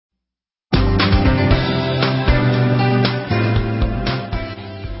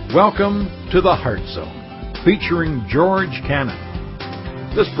Welcome to the Heart Zone, featuring George Cannon.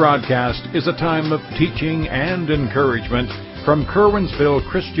 This broadcast is a time of teaching and encouragement from Curwensville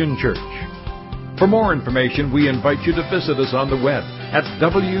Christian Church. For more information, we invite you to visit us on the web at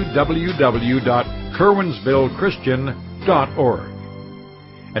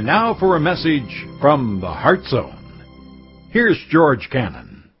www.curwensvillechristian.org. And now for a message from the Heart Zone. Here's George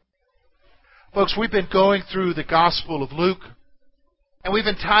Cannon. Folks, we've been going through the Gospel of Luke, and we've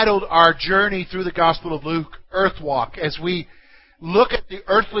entitled our journey through the Gospel of Luke, Earth Walk, as we look at the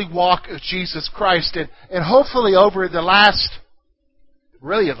earthly walk of Jesus Christ. And hopefully over the last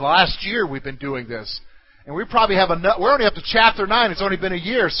year we've been doing this. And we probably have we're only up to chapter 9. It's only been a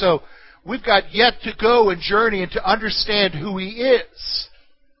year. So we've got yet to go and journey and to understand who He is.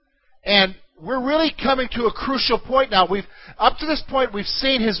 And we're really coming to a crucial point now. Up to this point, we've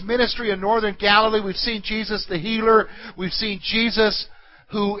seen His ministry in northern Galilee. We've seen Jesus the healer. We've seen Jesus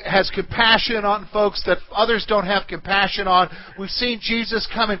who has compassion on folks that others don't have compassion on. We've seen Jesus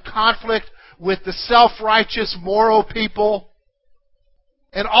come in conflict with the self-righteous, moral people.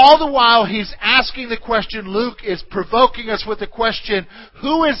 And all the while, He's asking the question, Luke is provoking us with the question,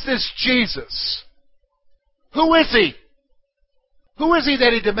 who is this Jesus? Who is He? Who is He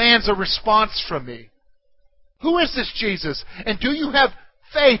that He demands a response from me? Who is this Jesus? And do you have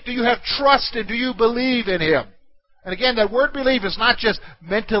faith? Do you have trust? And do you believe in Him? And again, that word believe is not just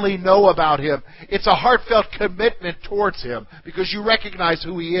mentally know about Him. It's a heartfelt commitment towards Him because you recognize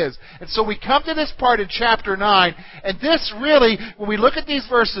who He is. And so we come to this part in chapter 9, and this really, when we look at these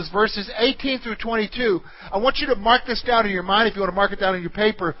verses 18 through 22, I want you to mark this down in your mind if you want to mark it down in your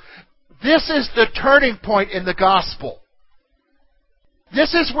paper. This is the turning point in the gospel.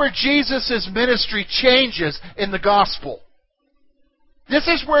 This is where Jesus' ministry changes in the gospel. This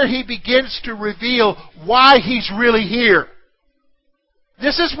is where He begins to reveal why He's really here.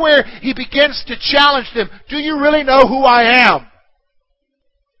 This is where He begins to challenge them. Do you really know who I am?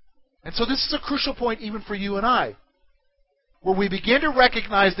 And so this is a crucial point even for you and I, where we begin to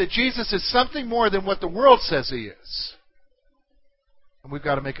recognize that Jesus is something more than what the world says He is. And we've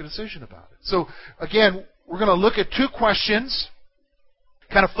got to make a decision about it. So again, we're going to look at two questions.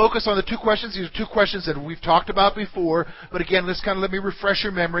 Kind of focus on the two questions. These are two questions that we've talked about before. But again, let me refresh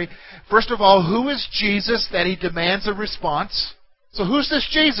your memory. First of all, who is Jesus that He demands a response? So who's this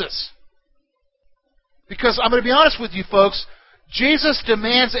Jesus? Because I'm going to be honest with you folks, Jesus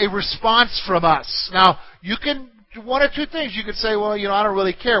demands a response from us. Now, you can do one of two things. You could say, well, I don't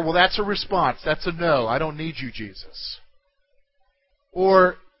really care. Well, that's a response. That's a no. I don't need you, Jesus.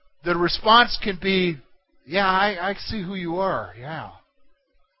 Or the response can be, yeah, I see who you are. Yeah.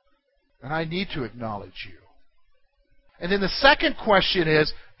 And I need to acknowledge you. And then the second question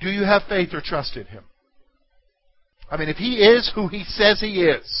is, do you have faith or trust in Him? I mean, if He is who He says He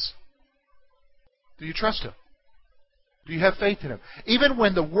is, do you trust Him? Do you have faith in Him? Even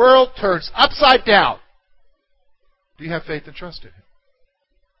when the world turns upside down, do you have faith and trust in Him?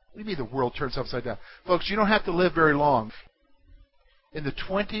 What do you mean the world turns upside down? Folks, you don't have to live very long. In the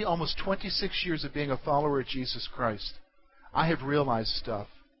almost 26 years of being a follower of Jesus Christ, I have realized stuff.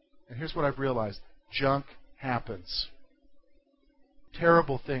 And here's what I've realized. Junk happens.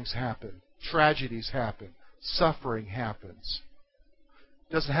 Terrible things happen. Tragedies happen. Suffering happens.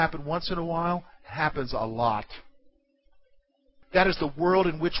 Does it happen once in a while? It happens a lot. That is the world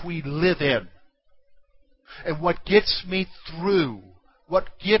in which we live in. And what gets me through,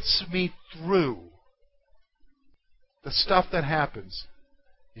 the stuff that happens,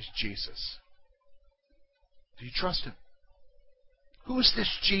 is Jesus. Do you trust Him? Who is this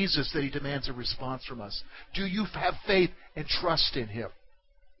Jesus that He demands a response from us? Do you have faith and trust in Him?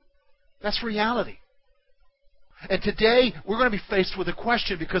 That's reality. And today, we're going to be faced with a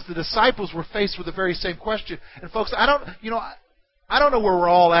question because the disciples were faced with the very same question. And folks, I don't know where we're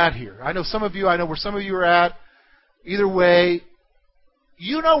all at here. I know where some of you are at. Either way,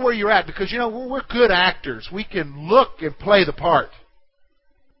 you know where you're at because, we're good actors. We can look and play the part.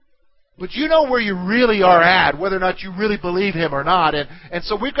 But you know where you really are at, whether or not you really believe Him or not. And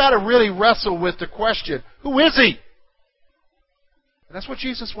so we've got to really wrestle with the question, who is He? And that's what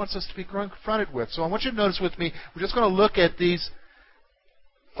Jesus wants us to be confronted with. So I want you to notice with me, we're just going to look at these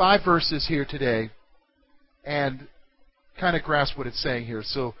 5 verses here today and kind of grasp what it's saying here.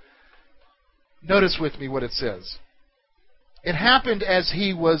 So notice with me what it says. It happened as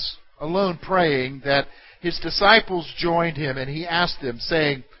He was alone praying that His disciples joined Him, and He asked them,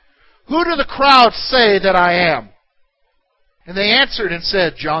 saying, who do the crowd say that I am? And they answered and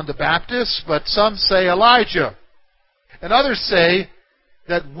said, John the Baptist, but some say Elijah. And others say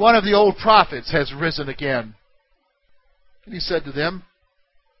that one of the old prophets has risen again. And He said to them,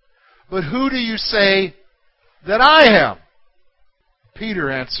 But who do you say that I am?" Peter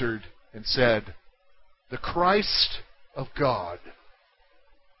answered and said, "The Christ of God."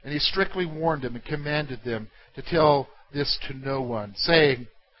 And he strictly warned them and commanded them to tell this to no one, saying,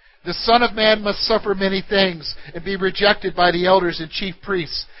 "The Son of Man must suffer many things, and be rejected by the elders and chief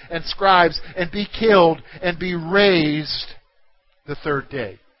priests and scribes, and be killed, and be raised the third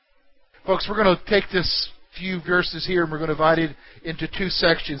day." Folks, we're going to take this few verses here, and we're going to divide it into two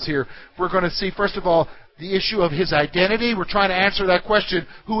sections here. We're going to see, first of all, the issue of His identity. We're trying to answer that question,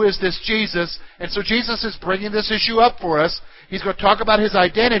 who is this Jesus? And so Jesus is bringing this issue up for us. He's going to talk about His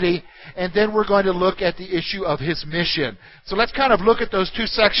identity, and then we're going to look at the issue of His mission. So let's kind of look at those two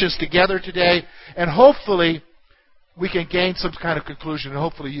sections together today, and hopefully we can gain some kind of conclusion, and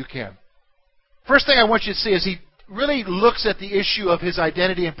hopefully you can. First thing I want you to see is he really looks at the issue of His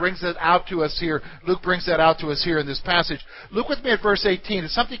identity and brings that out to us here. Luke brings that out to us here in this passage. Look with me at verse 18.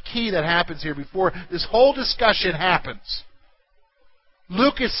 There's something key that happens here before this whole discussion happens.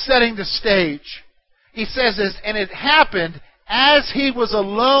 Luke is setting the stage. He says this, "And it happened as He was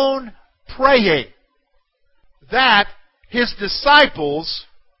alone praying, that His disciples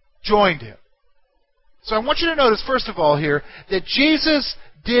joined Him." So I want you to notice, first of all here, that Jesus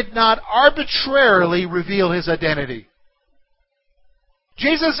did not arbitrarily reveal His identity.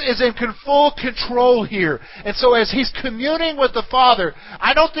 Jesus is in full control here. And so as He's communing with the Father,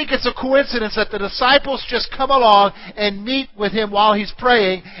 I don't think it's a coincidence that the disciples just come along and meet with Him while He's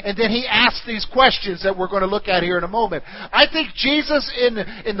praying, and then He asks these questions that we're going to look at here in a moment. I think Jesus, in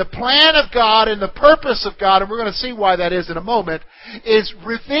the plan of God, in the purpose of God, and we're going to see why that is in a moment, is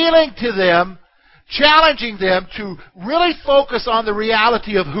revealing to them, challenging them to really focus on the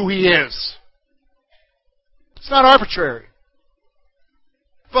reality of who He is. It's not arbitrary.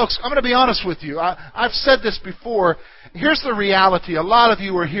 Folks, I'm going to be honest with you. I've said this before. Here's the reality. A lot of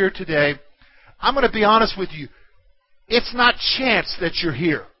you are here today. I'm going to be honest with you. It's not chance that you're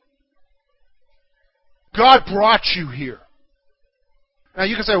here. God brought you here. Now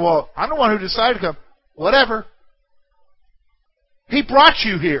you can say, "Well, I'm the one who decided to come." Whatever. He brought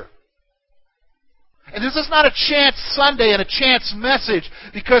you here. And this is not a chance Sunday and a chance message,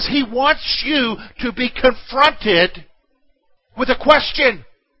 because He wants you to be confronted with a question.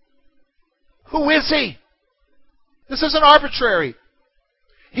 Who is He? This isn't arbitrary.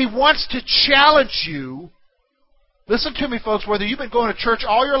 He wants to challenge you. Listen to me, folks, whether you've been going to church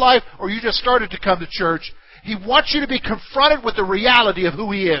all your life or you just started to come to church, He wants you to be confronted with the reality of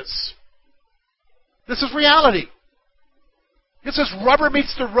who He is. This is reality. This is rubber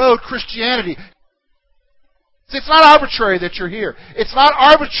meets the road Christianity. It's not arbitrary that you're here. It's not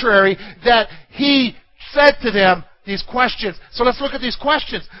arbitrary that He said to them these questions. So let's look at these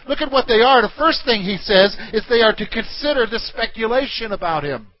questions. Look at what they are. The first thing He says is they are to consider the speculation about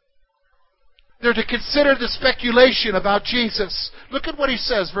Him. They're to consider the speculation about Jesus. Look at what He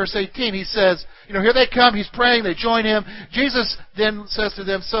says, verse 18. He says, here they come, He's praying, they join Him. Jesus then says to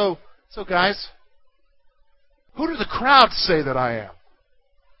them, so guys, who do the crowds say that I am?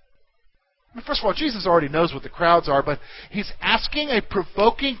 First of all, Jesus already knows what the crowds are, but He's asking a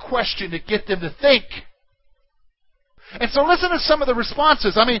provoking question to get them to think. And so listen to some of the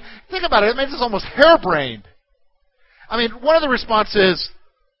responses. Think about it. It's almost harebrained. One of the responses,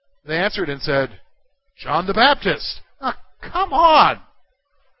 they answered and said, John the Baptist. Oh, come on.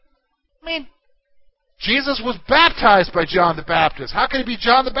 Jesus was baptized by John the Baptist. How can it be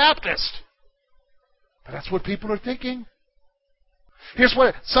John the Baptist? But that's what people are thinking. Here's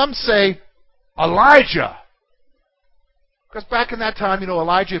what some say, Elijah. Because back in that time,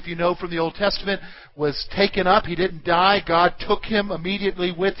 Elijah, if you know from the Old Testament, was taken up. He didn't die. God took him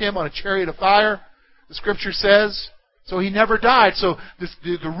immediately with Him on a chariot of fire, the Scripture says. So he never died. So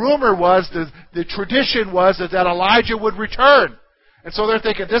the rumor was, the tradition was that Elijah would return. And so they're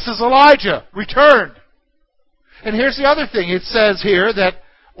thinking, this is Elijah, returned. And here's the other thing. It says here that,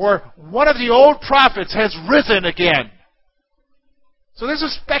 or one of the old prophets has risen again. So there's a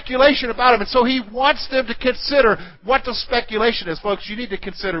speculation about Him. And so He wants them to consider what the speculation is. Folks, you need to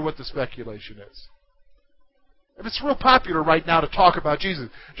consider what the speculation is. And it's real popular right now to talk about Jesus.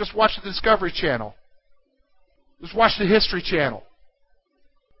 Just watch the Discovery Channel. Just watch the History Channel.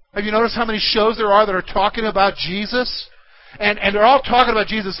 Have you noticed how many shows there are that are talking about Jesus? And they're all talking about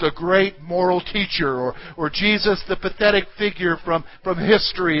Jesus, the great moral teacher, or Jesus, the pathetic figure from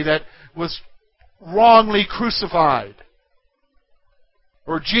history that was wrongly crucified.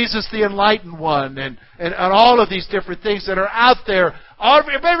 Or Jesus the enlightened one, and all of these different things that are out there.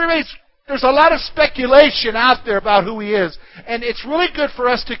 There's a lot of speculation out there about who He is. And it's really good for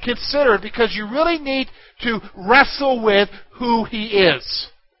us to consider, because you really need to wrestle with who He is.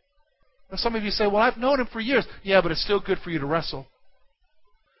 Now, some of you say, well, I've known him for years. Yeah, but it's still good for you to wrestle.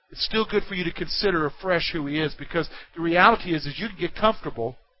 It's still good for you to consider afresh who he is, because the reality is you can get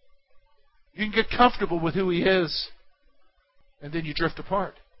comfortable. You can get comfortable with who he is, and then you drift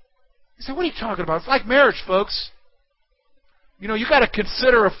apart. You say, what are you talking about? It's like marriage, folks. You know, you got to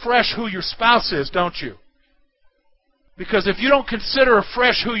consider afresh who your spouse is, don't you? Because if you don't consider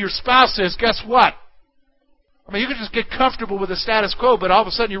afresh who your spouse is, guess what? I mean, you can just get comfortable with the status quo, but all of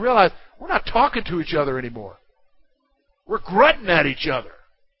a sudden you realize we're not talking to each other anymore. We're grunting at each other.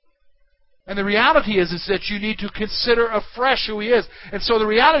 And the reality is that you need to consider afresh who he is. And so the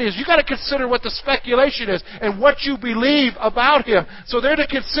reality is you got to consider what the speculation is and what you believe about him. So they're to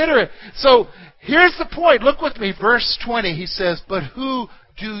consider it. So here's the point. Look with me. Verse 20, he says, but who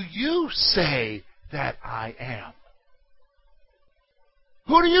do you say that I am?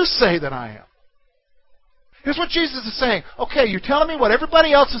 Who do you say that I am? Here's what Jesus is saying. Okay, you're telling me what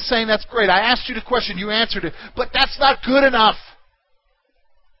everybody else is saying. That's great. I asked you the question. You answered it. But that's not good enough.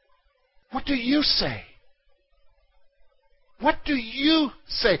 What do you say? What do you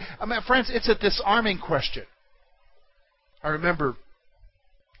say? I mean, friends, it's a disarming question. I remember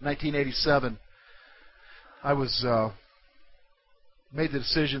 1987, I was made the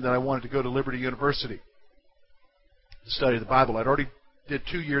decision that I wanted to go to Liberty University to study the Bible. I'd already did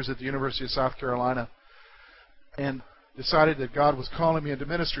 2 years at the University of South Carolina and decided that God was calling me into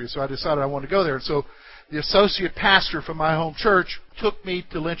ministry, so I decided I wanted to go there. And so the associate pastor from my home church took me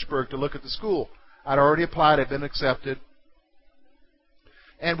to Lynchburg to look at the school. I'd already applied. I'd been accepted.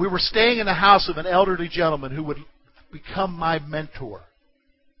 And we were staying in the house of an elderly gentleman who would become my mentor.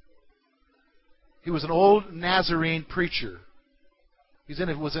 He was an old Nazarene preacher. He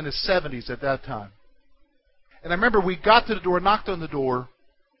was in his 70s at that time. And I remember we got to the door, knocked on the door,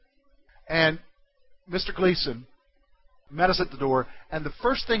 and Mr. Gleason met us at the door, and the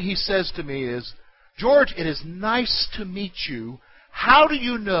first thing he says to me is, George, it is nice to meet you. How do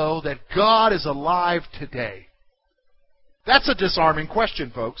you know that God is alive today? That's a disarming question,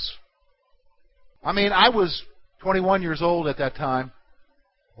 folks. I mean, I was 21 years old at that time.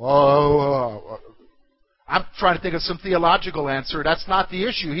 I'm trying to think of some theological answer. That's not the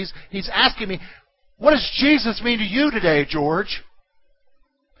issue. He's asking me, what does Jesus mean to you today, George?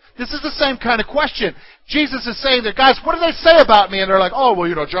 This is the same kind of question. Jesus is saying that, guys, what do they say about me? And they're like, oh,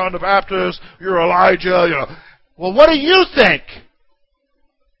 well, John the Baptist, you're Elijah, Well, what do you think?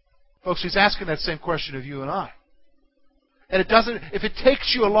 Folks, he's asking that same question of you and I. And if it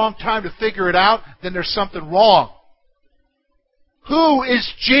takes you a long time to figure it out, then there's something wrong. Who is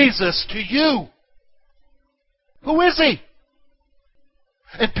Jesus to you? Who is he?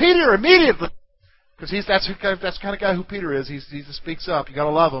 And Peter immediately, because that's the kind of guy who Peter is. He speaks up. You got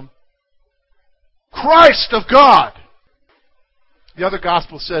to love him. Christ of God. The other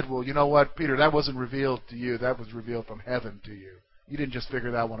gospel said, well, you know what, Peter, that wasn't revealed to you. That was revealed from heaven to you. You didn't just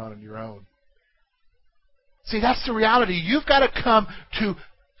figure that one out on your own. See, that's the reality. You've got to come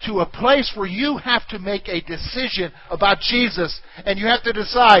to a place where you have to make a decision about Jesus, and you have to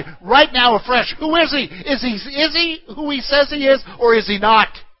decide right now afresh, who is he? Is he who he says he is, or is he not?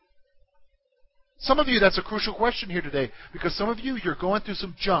 Some of you, that's a crucial question here today, because some of you, you're going through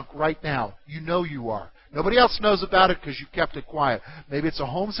some junk right now. You know you are. Nobody else knows about it because you kept it quiet. Maybe it's a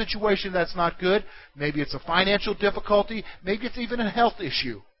home situation that's not good. Maybe it's a financial difficulty. Maybe it's even a health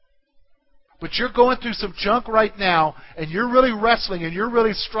issue. But you're going through some junk right now, and you're really wrestling, and you're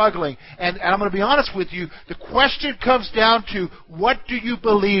really struggling. And I'm going to be honest with you, the question comes down to, what do you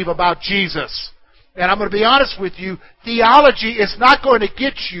believe about Jesus? And I'm going to be honest with you, theology is not going to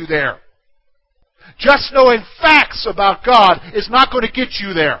get you there. Just knowing facts about God is not going to get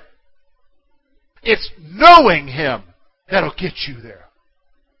you there. It's knowing Him that'll get you there.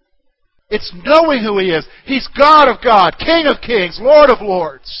 It's knowing who He is. He's God of God, King of kings, Lord of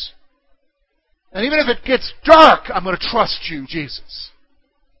lords. And even if it gets dark, I'm going to trust you, Jesus.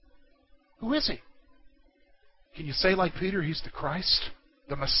 Who is He? Can you say like Peter, He's the Christ,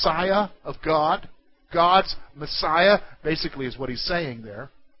 the Messiah of God? God's Messiah, basically, is what he's saying there.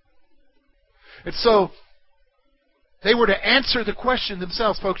 And so, they were to answer the question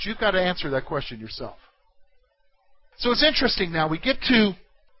themselves. Folks, you've got to answer that question yourself. So it's interesting now. We get to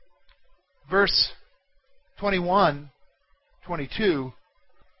verse 21, 22.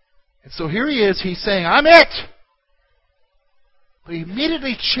 And so here he is. He's saying, I'm it. But he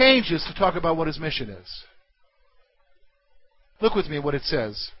immediately changes to talk about what his mission is. Look with me what it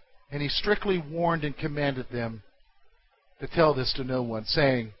says. And he strictly warned and commanded them to tell this to no one,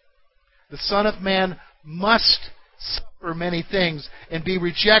 saying, the Son of Man must suffer many things and be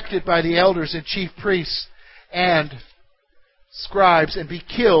rejected by the elders and chief priests and scribes, and be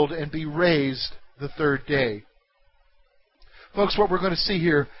killed and be raised the third day. Folks, what we're going to see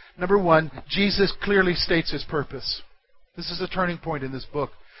here, number one, Jesus clearly states His purpose. This is a turning point in this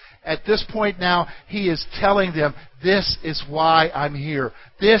book. At this point now, He is telling them, this is why I'm here.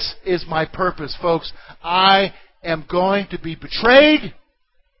 This is my purpose, folks. I am going to be betrayed.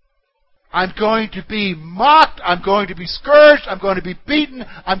 I'm going to be mocked. I'm going to be scourged. I'm going to be beaten.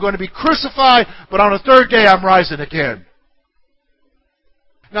 I'm going to be crucified. But on the third day, I'm rising again.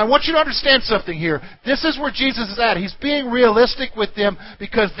 Now, I want you to understand something here. This is where Jesus is at. He's being realistic with them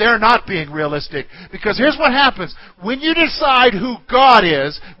because they're not being realistic. Because here's what happens. When you decide who God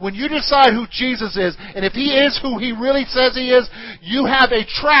is, when you decide who Jesus is, and if He is who He really says He is, you have a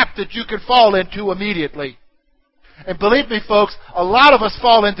trap that you can fall into immediately. And believe me, folks, a lot of us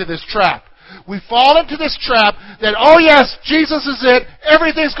fall into this trap. We fall into this trap that, oh yes, Jesus is it.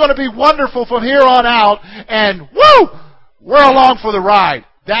 Everything's going to be wonderful from here on out. And woo! We're along for the ride.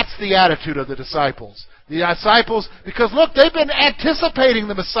 That's the attitude of the disciples. The disciples, because look, they've been anticipating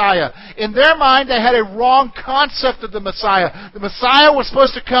the Messiah. In their mind, they had a wrong concept of the Messiah. The Messiah was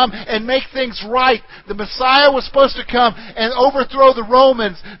supposed to come and make things right. The Messiah was supposed to come and overthrow the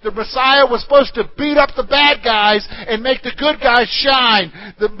Romans. The Messiah was supposed to beat up the bad guys and make the good guys shine.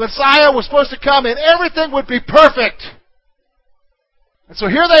 The Messiah was supposed to come and everything would be perfect. And so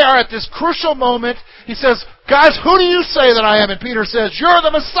here they are at this crucial moment. He says, guys, who do you say that I am? And Peter says, you're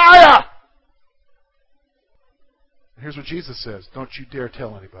the Messiah! Here's what Jesus says. Don't you dare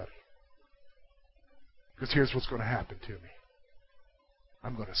tell anybody. Because here's what's going to happen to me.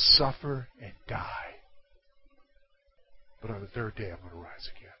 I'm going to suffer and die. But on the third day, I'm going to rise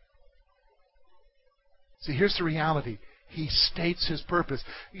again. See, here's the reality. He states His purpose.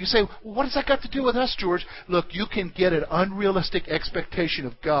 You say, well, what has that got to do with us, George? Look, you can get an unrealistic expectation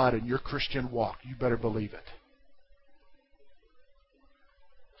of God in your Christian walk. You better believe it.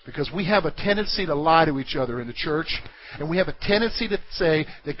 Because we have a tendency to lie to each other in the church, and we have a tendency to say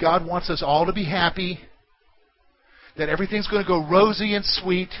that God wants us all to be happy, that everything's going to go rosy and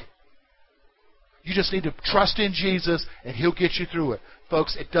sweet. You just need to trust in Jesus, and He'll get you through it.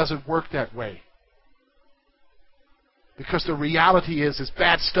 Folks, it doesn't work that way. Because the reality is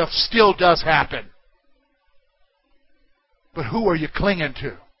bad stuff still does happen. But who are you clinging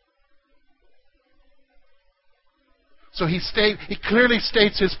to? So He clearly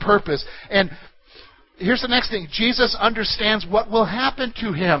states His purpose. And here's the next thing. Jesus understands what will happen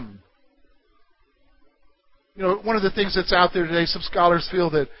to Him. You know, one of the things that's out there today, some scholars feel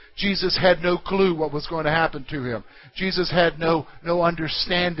that Jesus had no clue what was going to happen to Him. Jesus had no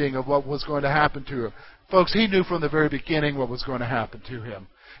understanding of what was going to happen to Him. Folks, He knew from the very beginning what was going to happen to Him.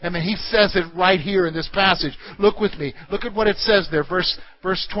 I mean, He says it right here in this passage. Look with me. Look at what it says there. Verse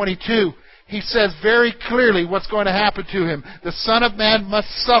 22. He says very clearly what's going to happen to Him. The Son of Man must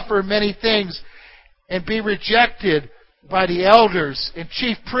suffer many things and be rejected by the elders and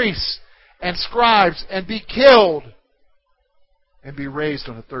chief priests and scribes and be killed and be raised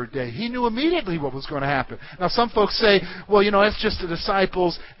on the third day. He knew immediately what was going to happen. Now some folks say, well, you know, it's just the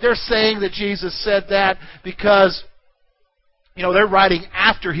disciples. They're saying that Jesus said that because, you know, they're writing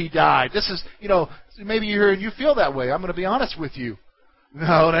after He died. This is, you know, maybe you're here and you feel that way. I'm going to be honest with you.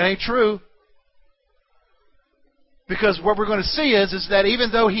 No, that ain't true. Because what we're going to see is that even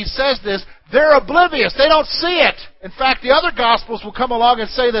though He says this, they're oblivious. They don't see it. In fact, the other Gospels will come along and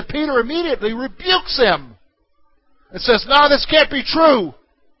say that Peter immediately rebukes him. And says, no, this can't be true.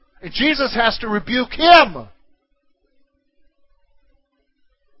 And Jesus has to rebuke him.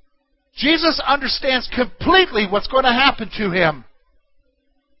 Jesus understands completely what's going to happen to Him.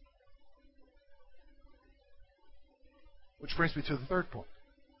 Which brings me to the third point.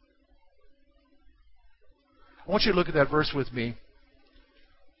 I want you to look at that verse with me.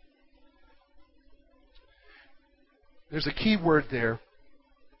 There's a key word there.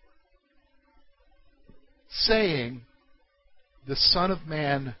 Saying, the Son of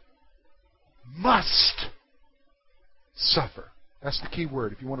Man must suffer. That's the key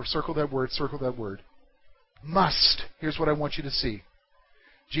word. If you want to circle that word, circle that word. Must. Here's what I want you to see.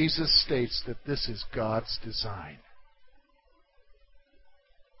 Jesus states that this is God's design.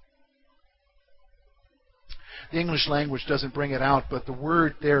 The English language doesn't bring it out, but the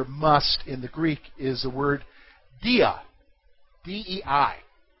word there, must, in the Greek is the word dia. D-E-I.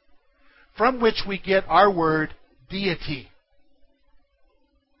 From which we get our word deity.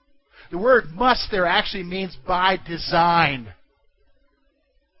 The word must there actually means by design.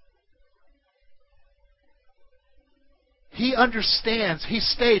 He understands, He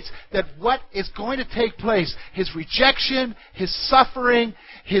states that what is going to take place, His rejection, His suffering,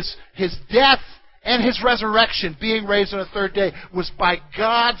 His death, and His resurrection, being raised on the third day, was by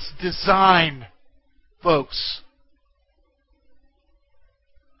God's design, folks.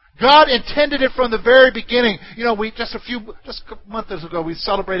 God intended it from the very beginning. You know, just a couple months ago, we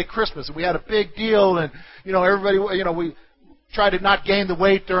celebrated Christmas, and we had a big deal, and, you know, everybody, you know, we tried to not gain the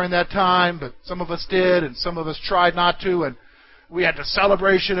weight during that time, but some of us did, and some of us tried not to, and we had the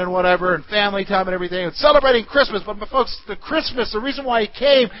celebration and whatever, and family time and everything, and celebrating Christmas. But folks, the reason why He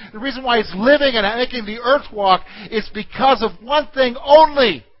came, the reason why He's living and making the earth walk, is because of one thing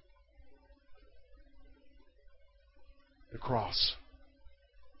only: the cross.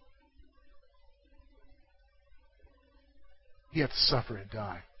 He had to suffer and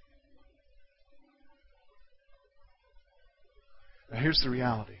die. Now here's the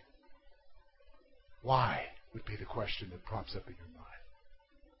reality. Why would be the question that pops up in your mind.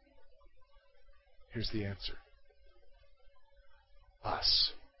 Here's the answer.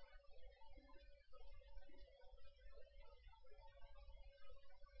 Us.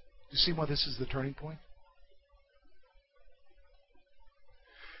 You see why this is the turning point?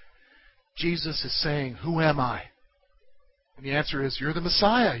 Jesus is saying, who am I? And the answer is, you're the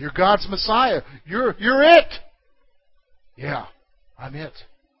Messiah. You're God's Messiah. You're it. Yeah, I'm it.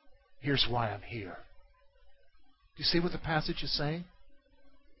 Here's why I'm here. Do you see what the passage is saying?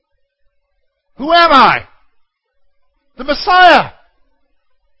 Who am I? The Messiah.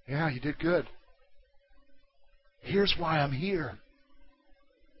 Yeah, you did good. Here's why I'm here.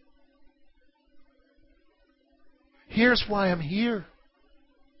 Here's why I'm here.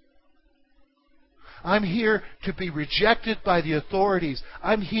 I'm here to be rejected by the authorities.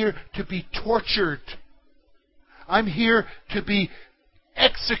 I'm here to be tortured. I'm here to be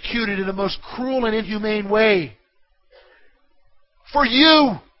executed in the most cruel and inhumane way. For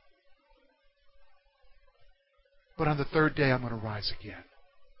you. But on the third day, I'm going to rise again.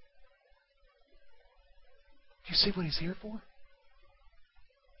 Do you see what He's here for?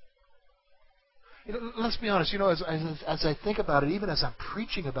 You know, let's be honest. You know, as I think about it, even as I'm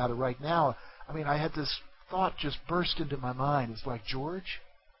preaching about it right now, I mean, I had this thought just burst into my mind. It's like, George,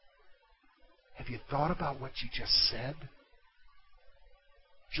 have you thought about what you just said?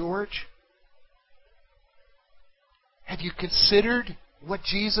 George, have you considered what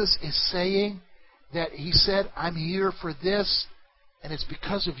Jesus is saying? That He said, I'm here for this, and it's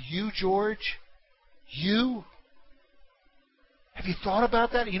because of you, George. You. Have you thought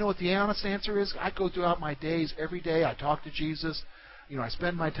about that? You know what the honest answer is? I go throughout my days, every day, I talk to Jesus. You know, I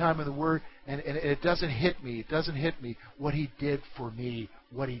spend my time in the Word, and it doesn't hit me. It doesn't hit me what He did for me.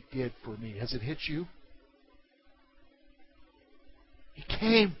 What He did for me. Has it hit you? He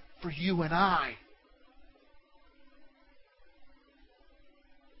came for you and I.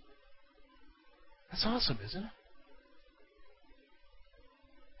 That's awesome, isn't it?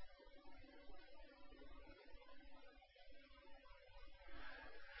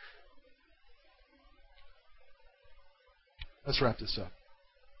 Let's wrap this up.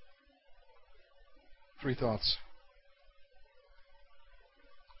 3 thoughts.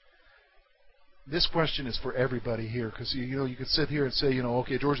 This question is for everybody here, because you could sit here and say,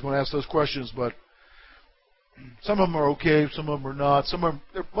 okay, George's going to ask those questions, but some of them are okay, some of them are not.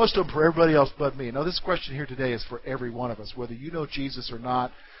 Most of them for everybody else but me. Now, this question here today is for every one of us, whether you know Jesus or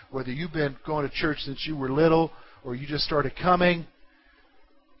not, whether you've been going to church since you were little, or you just started coming,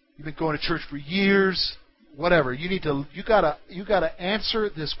 you've been going to church for years. Whatever, you gotta answer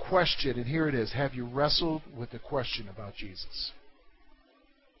this question, and here it is. Have you wrestled with the question about Jesus?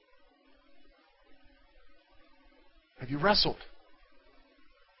 Have you wrestled?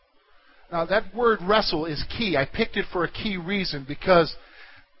 Now, that word wrestle is key. I picked it for a key reason, because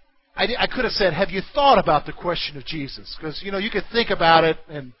I could have said, have you thought about the question of Jesus? Because, you could think about it,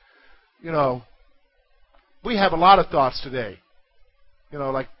 and, we have a lot of thoughts today.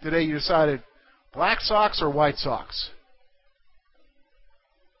 Like today you decided, black socks or white socks?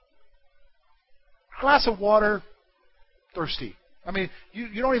 A glass of water, thirsty. I mean,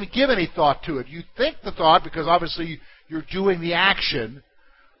 you don't even give any thought to it. You think the thought because obviously you're doing the action,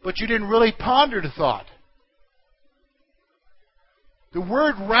 but you didn't really ponder the thought. The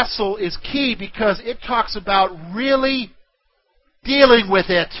word wrestle is key because it talks about really dealing with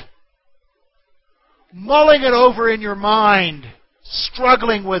it. Mulling it over in your mind.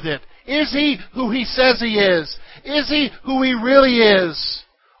 Struggling with it. Is He who He says He is? Is He who He really is?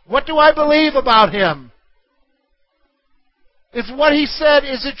 What do I believe about Him? Is what He said,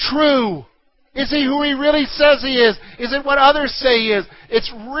 is it true? Is He who He really says He is? Is it what others say He is?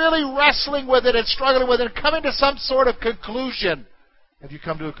 It's really wrestling with it and struggling with it and coming to some sort of conclusion. Have you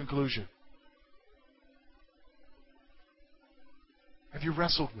come to a conclusion? Have you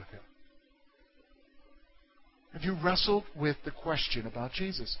wrestled with Him? Have you wrestled with the question about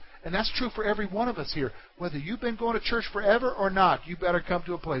Jesus? And that's true for every one of us here. Whether you've been going to church forever or not, you better come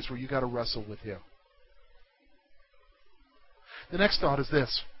to a place where you got to wrestle with Him. The next thought is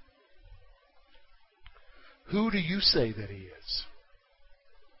this. Who do you say that He is?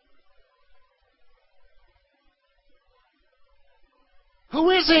 Who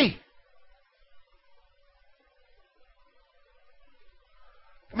is He?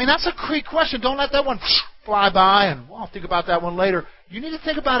 I mean, that's a great question. Don't let that one fly by and I'll think about that one later. You need to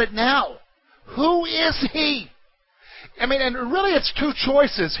think about it now. Who is He? I mean, and really it's two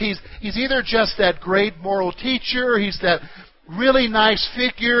choices. He's either just that great moral teacher, He's that really nice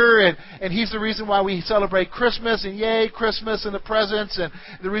figure, and He's the reason why we celebrate Christmas, and yay, Christmas and the presents, and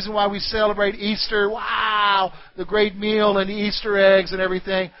the reason why we celebrate Easter, wow, the great meal and the Easter eggs and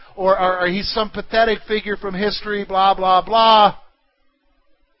everything, or He's some pathetic figure from history, blah, blah, blah,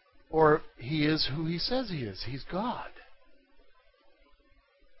 or He is who He says He is. He's God.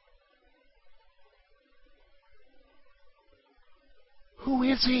 Who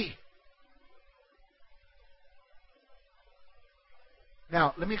is He?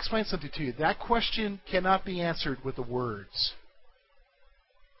 Now, let me explain something to you. That question cannot be answered with the words.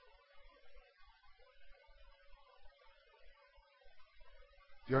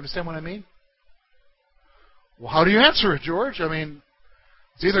 Do you understand what I mean? Well, how do you answer it, George? I mean,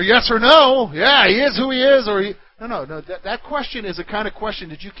 it's either yes or no. Yeah, He is who He is, or He... No. That question is a kind of question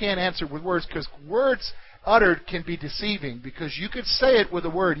that you can't answer with words, because words uttered can be deceiving, because you could say it with a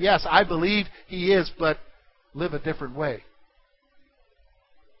word, yes, I believe He is, but live a different way.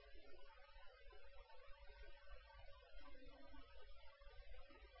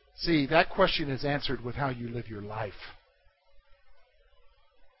 See, that question is answered with how you live your life.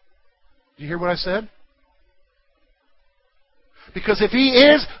 Do you hear what I said? Because if He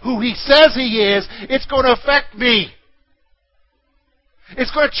is who He says He is, it's going to affect me. It's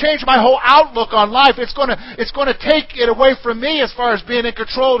going to change my whole outlook on life. It's going to take it away from me as far as being in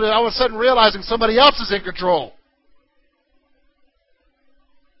control, and all of a sudden realizing somebody else is in control.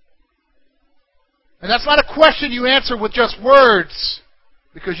 And that's not a question you answer with just words,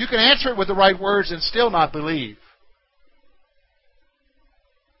 because you can answer it with the right words and still not believe.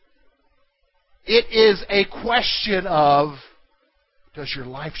 It is a question of, does your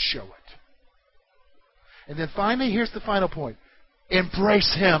life show it? And then finally, here's the final point.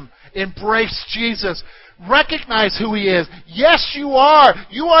 Embrace Him. Embrace Jesus. Recognize who He is. Yes, you are.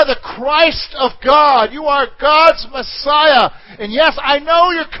 You are the Christ of God. You are God's Messiah. And yes, I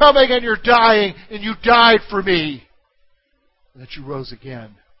know you're coming and you're dying, and you died for me. And that you rose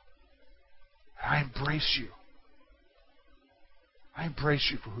again. I embrace you. I embrace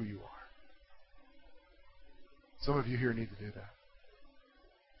you for who you are. Some of you here need to do that.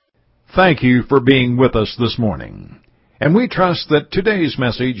 Thank you for being with us this morning. And we trust that today's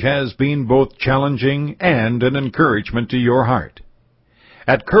message has been both challenging and an encouragement to your heart.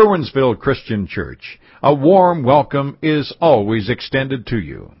 At Curwensville Christian Church, a warm welcome is always extended to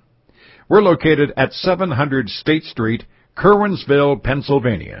you. We're located at 700 State Street, Curwensville,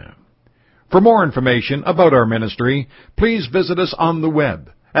 Pennsylvania. For more information about our ministry, please visit us on the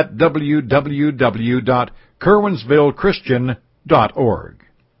web at www.curwensvillechristian.org.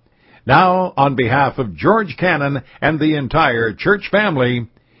 Now, on behalf of George Cannon and the entire church family,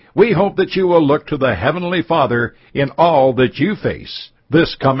 we hope that you will look to the Heavenly Father in all that you face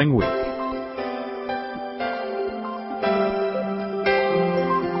this coming week.